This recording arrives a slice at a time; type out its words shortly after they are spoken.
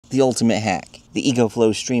the ultimate hack. The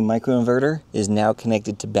EcoFlow Stream microinverter is now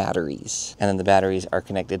connected to batteries, and then the batteries are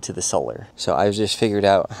connected to the solar. So I've just figured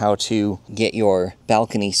out how to get your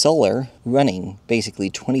balcony solar running basically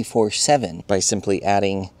 24/7 by simply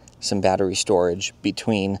adding some battery storage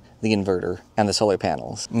between the inverter and the solar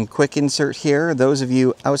panels. And quick insert here, those of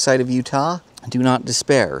you outside of Utah, do not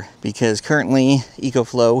despair, because currently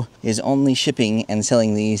EcoFlow is only shipping and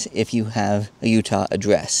selling these if you have a Utah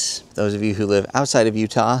address. Those of you who live outside of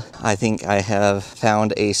Utah, I think I have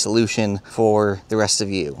found a solution for the rest of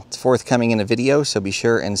you. It's forthcoming in a video, so be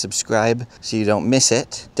sure and subscribe so you don't miss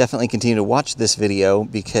it. Definitely continue to watch this video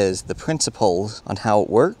because the principles on how it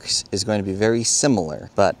works is going to be very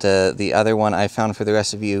similar, but the other one I found for the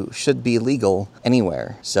rest of you should be legal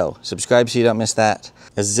anywhere. So subscribe so you don't miss that.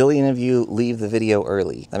 A zillion of you leave the video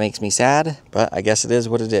early. That makes me sad, but I guess it is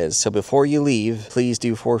what it is. So before you leave, please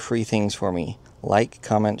do 4 free things for me. Like,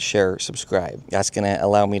 comment, share, subscribe. That's going to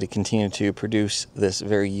allow me to continue to produce this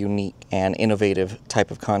very unique and innovative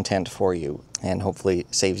type of content for you, and hopefully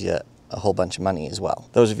saves you a whole bunch of money as well.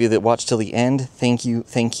 Those of you that watch till the end, thank you,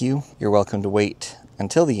 thank you. You're welcome to wait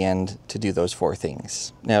until the end to do those 4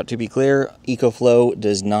 things. Now, to be clear, EcoFlow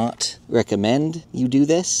does not recommend you do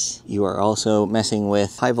this. You are also messing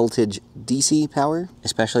with high voltage DC power,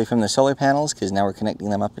 especially from the solar panels, because now we're connecting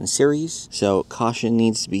them up in series. So caution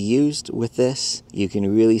needs to be used with this. You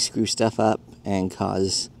can really screw stuff up and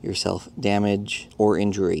cause yourself damage or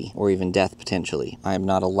injury or even death potentially. I'm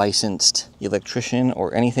not a licensed electrician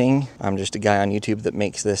or anything. I'm just a guy on YouTube that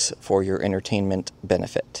makes this for your entertainment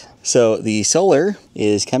benefit. So the solar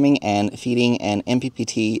is coming and feeding an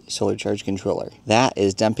MPPT solar charge controller. That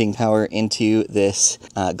is dumping power into this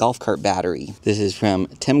golf cart battery. This is from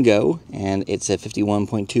Temgo, and it's a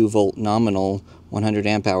 51.2 volt nominal 100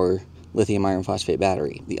 amp hour lithium iron phosphate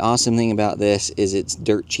battery. The awesome thing about this is it's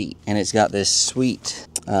dirt cheap, and it's got this sweet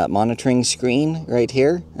monitoring screen right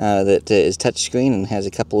here that is touchscreen and has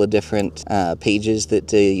a couple of different pages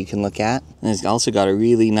that you can look at. And it's also got a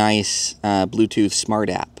really nice Bluetooth smart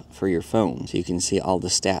app for your phone, so you can see all the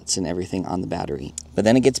stats and everything on the battery. But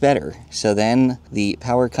then it gets better. So then the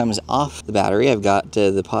power comes off the battery. I've got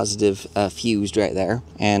the positive fused right there,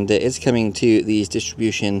 and it's coming to these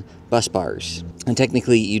distribution bus bars. And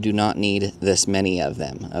technically you do not need this many of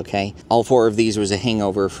them, okay? All 4 of these was a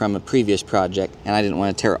hangover from a previous project, and I didn't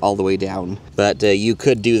want to tear it all the way down. But you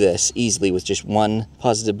could do this easily with just 1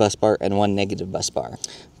 positive bus bar and 1 negative bus bar.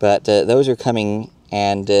 But those are coming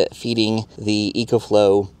and feeding the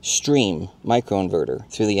EcoFlow Stream microinverter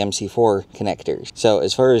through the MC4 connectors. So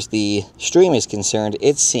as far as the stream is concerned,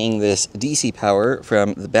 it's seeing this DC power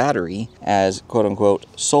from the battery as quote-unquote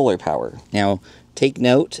solar power. Now, take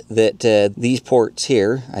note that these ports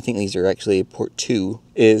here, I think these are actually port 2,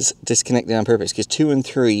 is disconnected on purpose because 2 and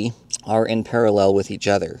 3 are in parallel with each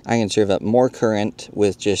other. I can serve up more current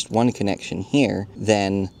with just 1 connection here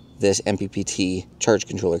than this MPPT charge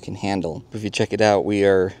controller can handle. If you check it out, we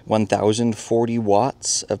are 1040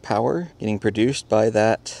 watts of power getting produced by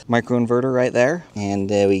that microinverter right there.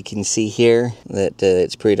 And we can see here that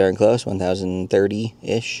it's pretty darn close,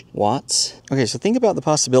 1030-ish watts. Okay, so think about the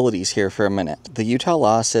possibilities here for a minute. The Utah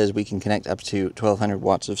law says we can connect up to 1200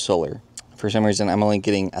 watts of solar. For some reason, I'm only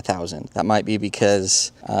getting 1000. That might be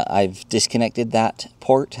because I've disconnected that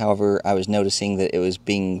port. However, I was noticing that it was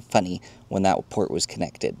being funny when that port was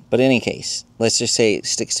connected. But in any case, let's just say it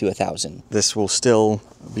sticks to 1000. This will still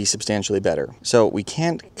be substantially better. So we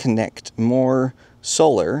can't connect more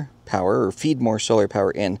solar power or feed more solar power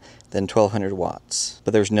in than 1200 watts.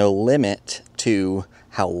 But there's no limit to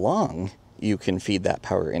how long you can feed that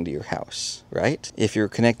power into your house, right? If you're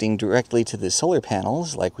connecting directly to the solar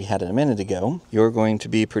panels, like we had a minute ago, you're going to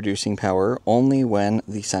be producing power only when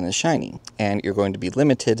the sun is shining, and you're going to be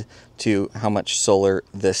limited to how much solar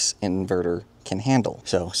this inverter can handle.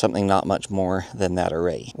 So something not much more than that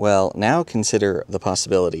array. Well, now consider the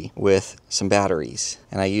possibility with some batteries.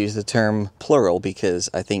 And I use the term plural because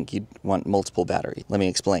I think you'd want multiple batteries. Let me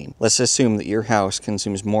explain. Let's assume that your house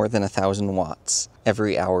consumes more than 1000 watts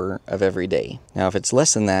every hour of every day. Now, if it's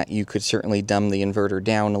less than that, you could certainly dumb the inverter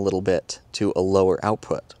down a little bit to a lower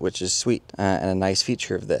output, which is sweet and a nice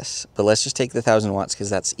feature of this. But let's just take the 1000 watts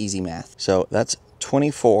because that's easy math. So that's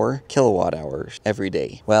 24 kilowatt hours every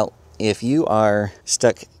day. Well, if you are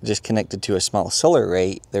stuck just connected to a small solar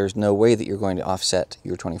array, there's no way that you're going to offset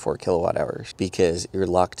your 24 kilowatt hours because you're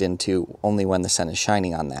locked into only when the sun is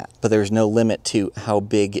shining on that. But there's no limit to how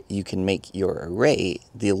big you can make your array.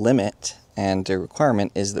 The limit and the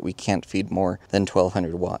requirement is that we can't feed more than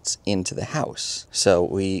 1200 watts into the house. So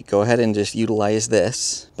we go ahead and just utilize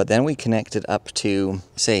this, but then we connect it up to,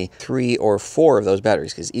 say, 3 or 4 of those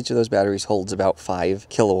batteries, because each of those batteries holds about 5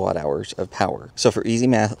 kilowatt hours of power. So for easy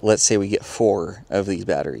math, let's say we get 4 of these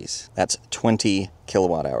batteries. That's 20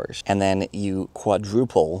 kilowatt hours. And then you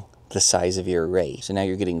quadruple the size of your array. So now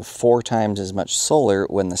you're getting 4 times as much solar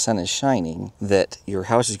when the sun is shining that your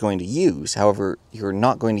house is going to use. However, you're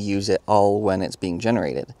not going to use it all when it's being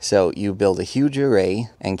generated. So you build a huge array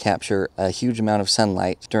and capture a huge amount of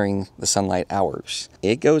sunlight during the sunlight hours.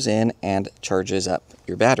 It goes in and charges up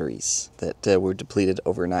your batteries that were depleted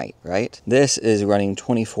overnight, right? This is running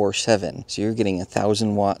 24/7. So you're getting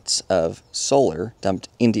 1,000 watts of solar dumped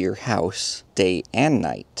into your house day and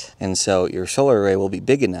night. And so your solar array will be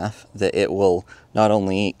big enough that it will not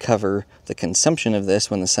only cover the consumption of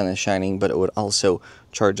this when the sun is shining, but it would also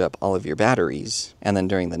charge up all of your batteries. And then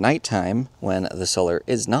during the nighttime, when the solar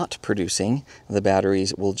is not producing, the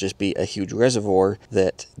batteries will just be a huge reservoir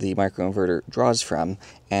that the microinverter draws from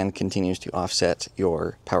and continues to offset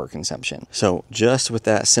your power consumption. So just with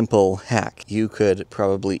that simple hack, you could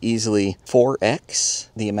probably easily 4x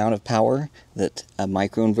the amount of power that a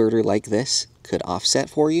microinverter like this could offset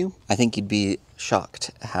for you. I think you'd be shocked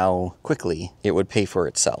how quickly it would pay for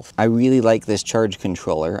itself. I really like this charge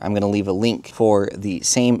controller. I'm going to leave a link for the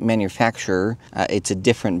same manufacturer. It's a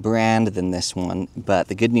different brand than this one, but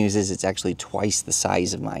the good news is it's actually twice the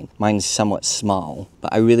size of mine. Mine's somewhat small,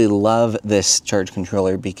 but I really love this charge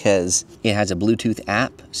controller because it has a Bluetooth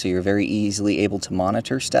app, so you're very easily able to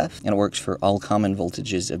monitor stuff, and it works for all common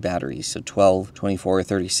voltages of batteries, so 12, 24,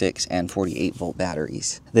 36, and 48 volt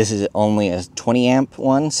batteries. This is only a 20 amp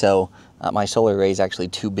one, so my solar array is actually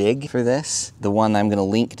too big for this. The one I'm going to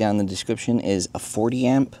link down in the description is a 40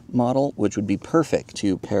 amp model, which would be perfect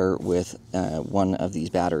to pair with one of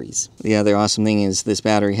these batteries. The other awesome thing is this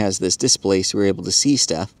battery has this display, so we're able to see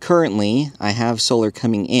stuff. Currently, I have solar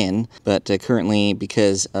coming in, but currently,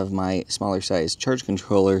 because of my smaller size charge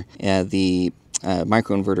controller, the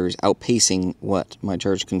microinverter is outpacing what my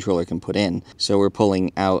charge controller can put in. So we're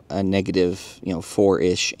pulling out a negative,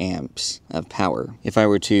 4-ish amps of power. If I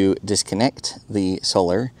were to disconnect the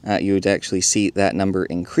solar, you would actually see that number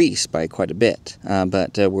increase by quite a bit.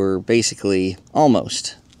 But we're basically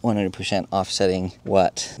almost 100% offsetting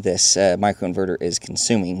what this microinverter is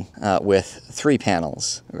consuming with 3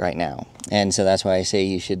 panels right now. And so that's why I say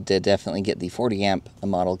you should definitely get the 40 amp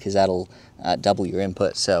model, because that'll double your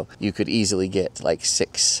input, so you could easily get like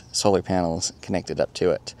 6 solar panels connected up to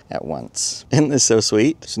it at once. Isn't this so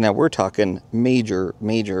sweet? So now we're talking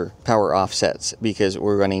major power offsets because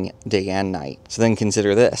we're running day and night. So then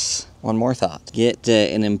consider this. One more thought. Get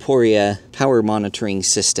an Emporia power monitoring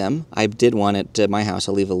system. I did one at my house.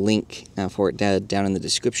 I'll leave a link for it down in the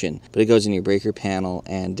description. But it goes in your breaker panel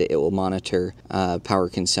and it will monitor power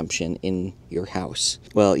consumption in your house.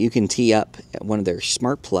 Well, you can tee up one of their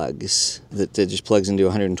smart plugs that just plugs into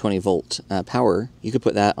 120 volt power. You could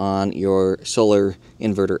put that on your solar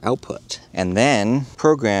inverter output and then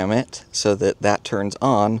program it so that that turns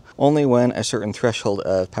on only when a certain threshold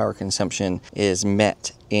of power consumption is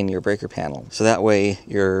met in your breaker panel. So that way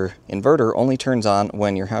your inverter only turns on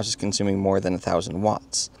when your house is consuming more than 1,000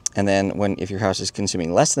 watts. And then if your house is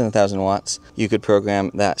consuming less than 1,000 watts, you could program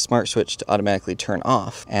that smart switch to automatically turn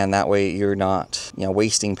off. And that way you're not,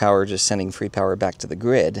 wasting power, just sending free power back to the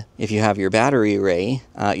grid. If you have your battery array,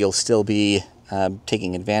 you'll still be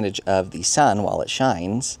taking advantage of the sun while it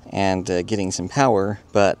shines and getting some power,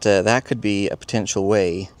 but that could be a potential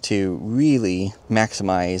way to really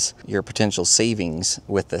maximize your potential savings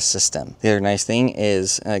with this system. The other nice thing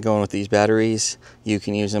is going with these batteries, you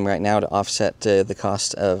can use them right now to offset the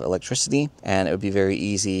cost of electricity, and it would be very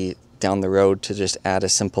easy down the road to just add a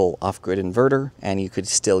simple off-grid inverter, and you could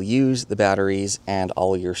still use the batteries and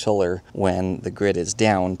all your solar when the grid is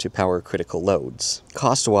down to power critical loads.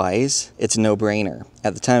 Cost-wise, it's a no-brainer.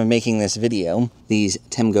 At the time of making this video, these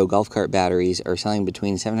Temgo golf cart batteries are selling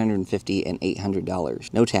between $750 and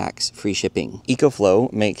 $800. No tax, free shipping.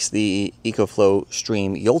 EcoFlow makes the EcoFlow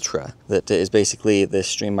Stream Ultra that is basically this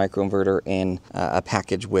Stream microinverter in a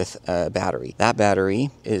package with a battery. That battery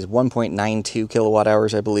is 1.92 kilowatt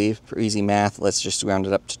hours, I believe. For easy math, let's just round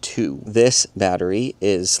it up to 2. This battery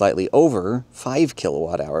is slightly over 5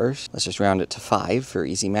 kilowatt hours. Let's just round it to 5 for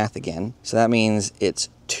easy math again. So that means it's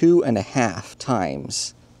 2.5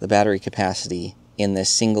 times the battery capacity in this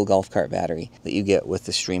single golf cart battery that you get with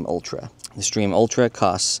the Stream Ultra. The Stream Ultra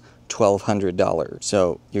costs $1,200.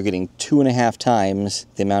 So you're getting 2.5 times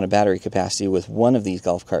the amount of battery capacity with one of these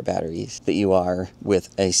golf cart batteries that you are with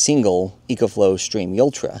a single EcoFlow Stream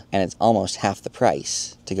Ultra, and it's almost half the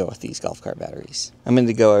price to go with these golf cart batteries. A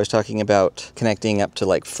minute ago I was talking about connecting up to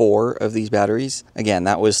like 4 of these batteries. Again,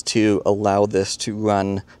 that was to allow this to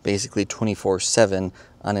run basically 24/7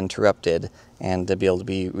 uninterrupted and to be able to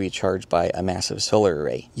be recharged by a massive solar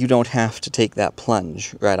array. You don't have to take that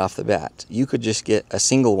plunge right off the bat. You could just get a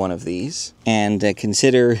single one of these and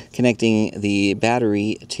consider connecting the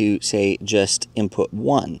battery to, say, just input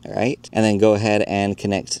 1, right? And then go ahead and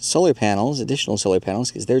connect solar panels, additional solar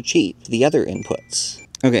panels, because they're cheap, to the other inputs.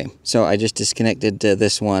 Okay, so I just disconnected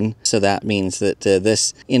this one, so that means that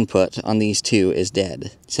this input on these 2 is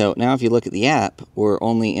dead. So now if you look at the app, we're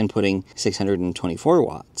only inputting 624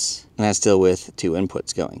 watts, and that's still with 2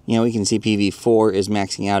 inputs going. You know, we can see PV4 is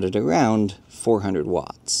maxing out at around 400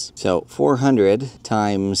 watts. So 400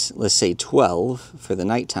 times, let's say 12 for the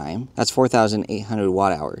nighttime, that's 4,800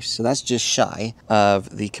 watt hours. So that's just shy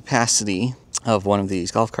of the capacity of one of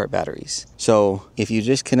these golf cart batteries. So if you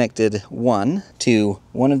just connected one to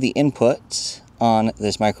one of the inputs on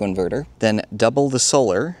this microinverter, then double the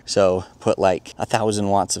solar, so put like 1,000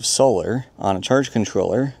 watts of solar on a charge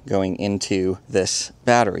controller going into this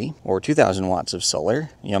battery, or 2,000 watts of solar,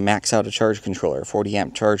 you know, max out a charge controller. 40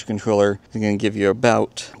 amp charge controller is going to give you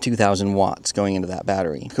about 2,000 watts going into that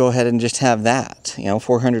battery. Go ahead and just have that, you know,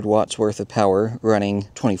 400 watts worth of power running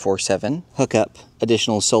 24/7. Hook up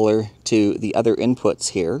additional solar to the other inputs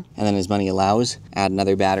here, and then as money allows, add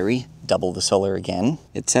another battery, double the solar again,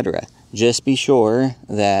 etc. Just be sure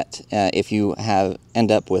that if you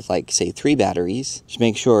end up with, like, say 3 batteries, just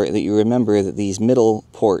make sure that you remember that these middle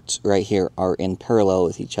ports right here are in parallel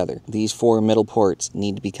with each other. These 4 middle ports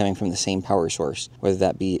need to be coming from the same power source, whether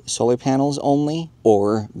that be solar panels only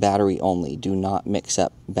or battery only. Do not mix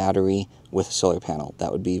up battery with a solar panel.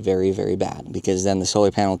 That would be very, very bad, because then the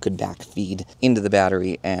solar panel could backfeed into the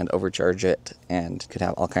battery and overcharge it and could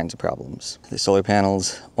have all kinds of problems. The solar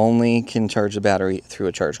panels only can charge the battery through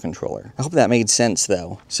a charge controller. I hope that made sense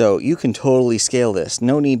though. So you can totally scale this.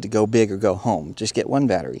 No need to go big or go home. Just get one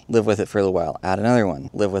battery, live with it for a little while, add another one,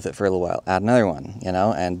 live with it for a little while, add another one, you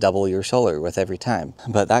know, and double your solar with every time.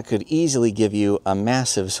 But that could easily give you a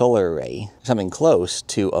massive solar array, something close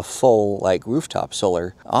to a full, like, rooftop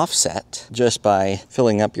solar offset, just by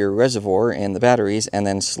filling up your reservoir in the batteries and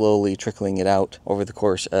then slowly trickling it out over the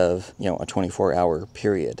course of, you know, a 24-hour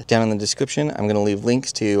period. Down in the description, I'm going to leave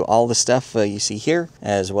links to all the stuff you see here,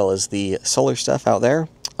 as well as the solar stuff out there.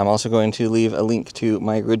 I'm also going to leave a link to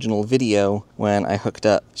my original video when I hooked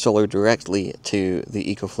up solar directly to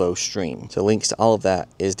the EcoFlow stream. So links to all of that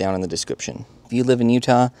is down in the description. If you live in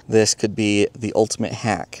Utah, this could be the ultimate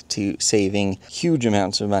hack to saving huge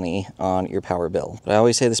amounts of money on your power bill. But I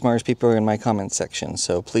always say the smartest people are in my comments section,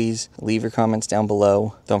 so please leave your comments down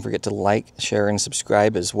below. Don't forget to like, share, and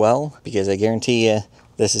subscribe as well, because I guarantee you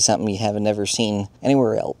this is something you haven't never seen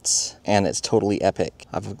anywhere else, and it's totally epic.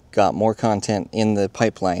 I've got more content in the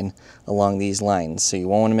pipeline along these lines, so you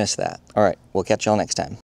won't want to miss that. All right, we'll catch y'all next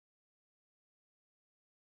time.